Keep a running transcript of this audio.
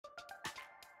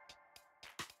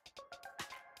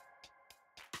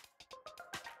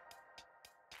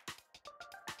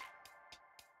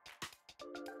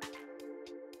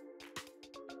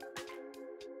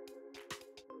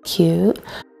cute.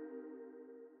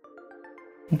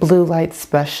 Blue light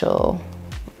special.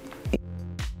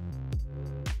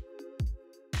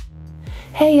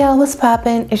 Hey y'all, what's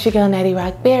poppin'? It's your girl Natty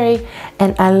Rock Berry,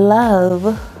 and I love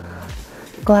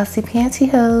Glossy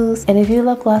Pantyhose. And if you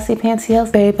love Glossy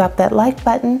Pantyhose, baby, pop that like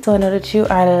button so I know that you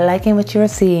are liking what you are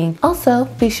seeing. Also,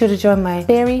 be sure to join my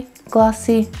Berry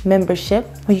Glossy membership,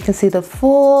 where you can see the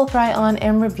full try on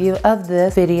and review of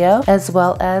this video, as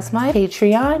well as my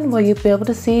Patreon, where you'll be able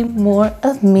to see more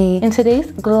of me. In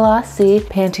today's Glossy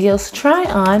Pantyhose try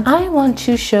on, I want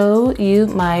to show you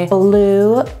my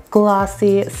blue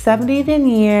glossy 70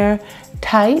 Denier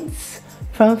Tights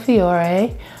from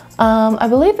Fiore. I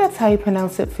believe that's how you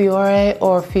pronounce it, Fiore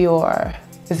or Fiore.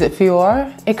 Is it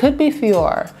Fiore? It could be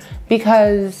Fiore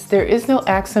because there is no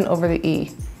accent over the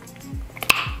E.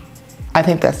 I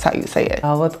think that's how you say it.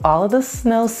 With all of the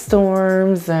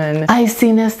snowstorms and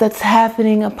iciness that's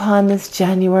happening upon this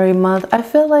January month, I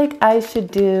feel like I should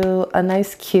do a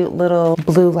nice cute little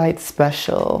blue light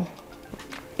special.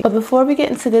 But before we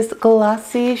get into this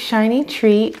glossy, shiny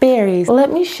treat, berries, let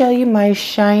me show you my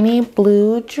shiny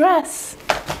blue dress.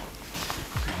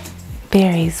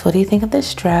 Berries, what do you think of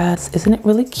this dress? Isn't it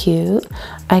really cute?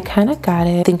 I kind of got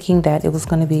it thinking that it was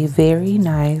going to be very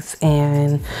nice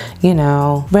and, you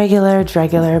know, regular,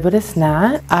 but it's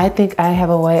not. I think I have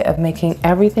a way of making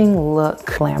everything look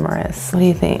glamorous. What do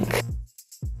you think?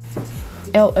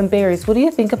 Oh, and berries, what do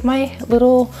you think of my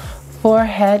little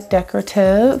forehead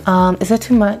decorative? Is it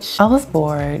too much? I was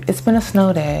bored. It's been a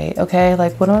snow day, okay?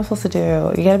 Like, what am I supposed to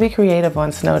do? You gotta be creative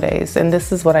on snow days, and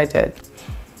this is what I did.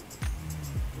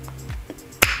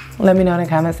 Let me know in the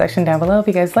comment section down below if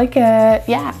you guys like it.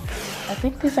 Yeah. I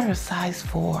think these are a size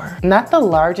 4. Not the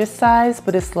largest size,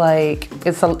 but it's like,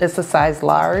 it's a size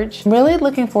large. I'm really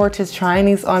looking forward to trying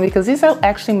these on because these are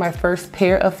actually my first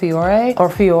pair of Fiore.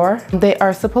 They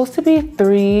are supposed to be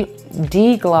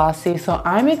 3D glossy, so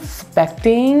I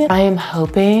am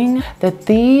hoping that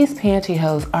these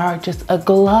pantyhose are just a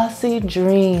glossy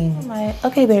dream.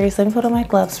 Okay, berries, let me put on my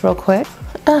gloves real quick.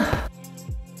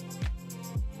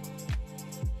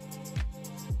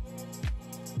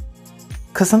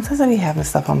 Cause sometimes I be having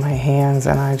stuff on my hands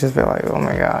and I just feel like, oh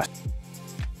my gosh.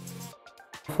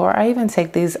 Before I even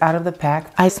take these out of the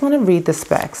pack, I just want to read the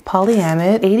specs.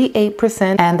 Polyamide,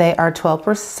 88%, and they are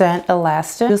 12%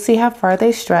 elastic. You'll see how far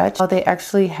they stretch. They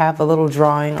actually have a little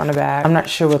drawing on the back. I'm not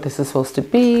sure what this is supposed to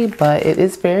be, but it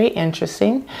is very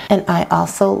interesting. And I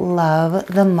also love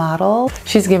the model.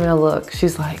 She's giving a look.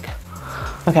 She's like,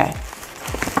 okay.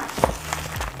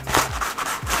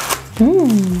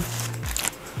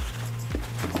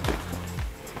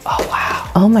 Oh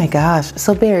wow. Oh my gosh.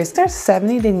 So berries, they're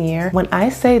 70 denier. When I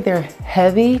say they're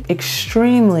heavy,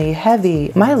 extremely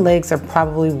heavy, my legs are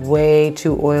probably way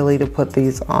too oily to put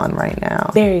these on right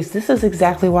now. Berries, this is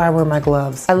exactly why I wear my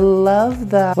gloves. I love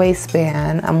the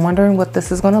waistband. I'm wondering what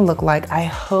this is gonna look like. I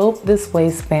hope this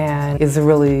waistband is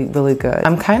really, really good.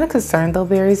 I'm kind of concerned though,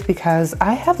 berries, because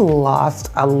I have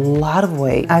lost a lot of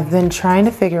weight. I've been trying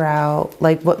to figure out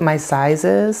like what my size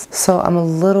is. So I'm a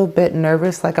little bit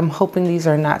nervous. Like I'm hoping these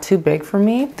are not too big for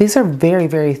me. These are very,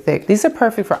 very thick. These are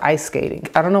perfect for ice skating.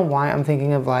 I don't know why I'm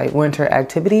thinking of like winter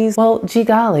activities. Well, gee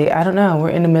golly, I don't know. We're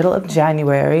in the middle of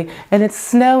January and it's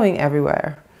snowing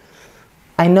everywhere.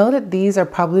 I know that these are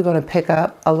probably going to pick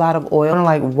up a lot of oil and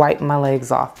like wipe my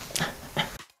legs off.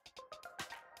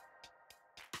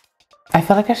 I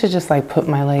feel like I should just like put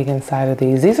my leg inside of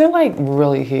these. These are like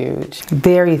really huge,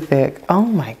 very thick. Oh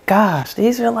my gosh,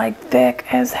 these are like thick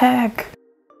as heck.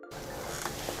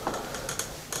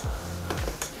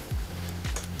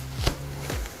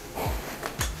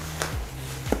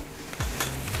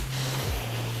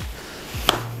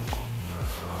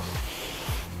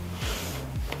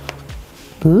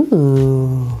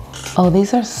 Ooh. Oh,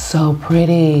 these are so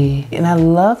pretty. And I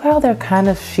love how they're kind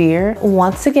of sheer.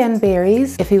 Once again,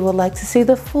 berries, if you would like to see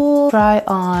the full try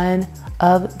on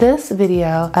of this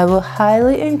video, I will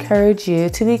highly encourage you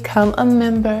to become a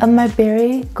member of my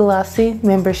Berry Glossy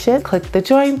membership. Click the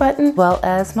join button, as well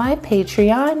as my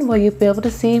Patreon, where you'll be able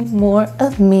to see more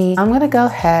of me. I'm gonna go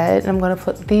ahead and I'm gonna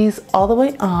put these all the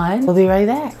way on. We'll be right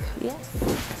back. Yeah.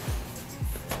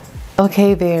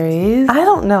 Okay, berries. I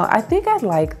don't know. I think I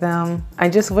like them. I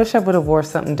just wish I would have wore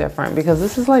something different because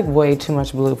this is like way too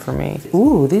much blue for me.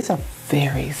 Ooh, these are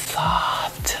very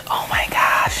soft. Oh my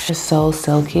gosh. They're so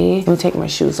silky. Let me take my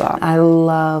shoes off. I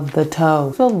love the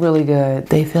toe. They feel really good.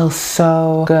 They feel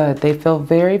so good. They feel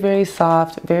very, very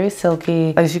soft, very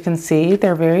silky. As you can see,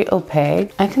 they're very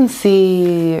opaque. I can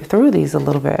see through these a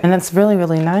little bit and it's really,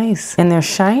 really nice. And they're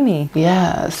shiny.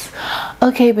 Yes.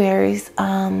 Okay, berries.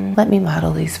 Let me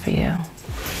model these for you.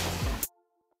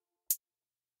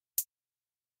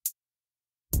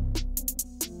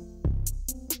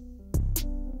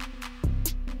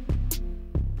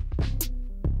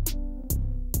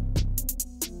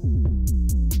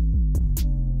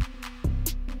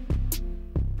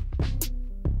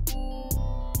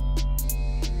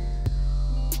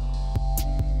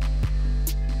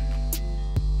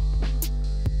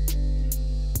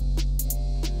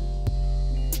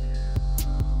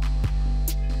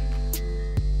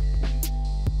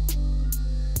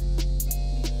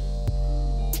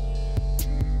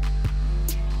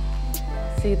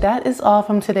 See, that is all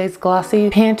from today's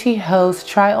Glossy Pantyhose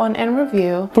try on and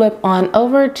review. Flip on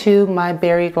over to my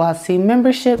Berry Glossy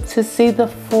membership to see the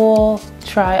full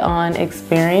try on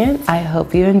experience. I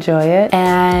hope you enjoy it,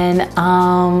 and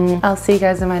I'll see you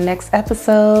guys in my next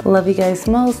episode. Love you guys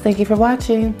most. Thank you for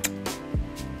watching.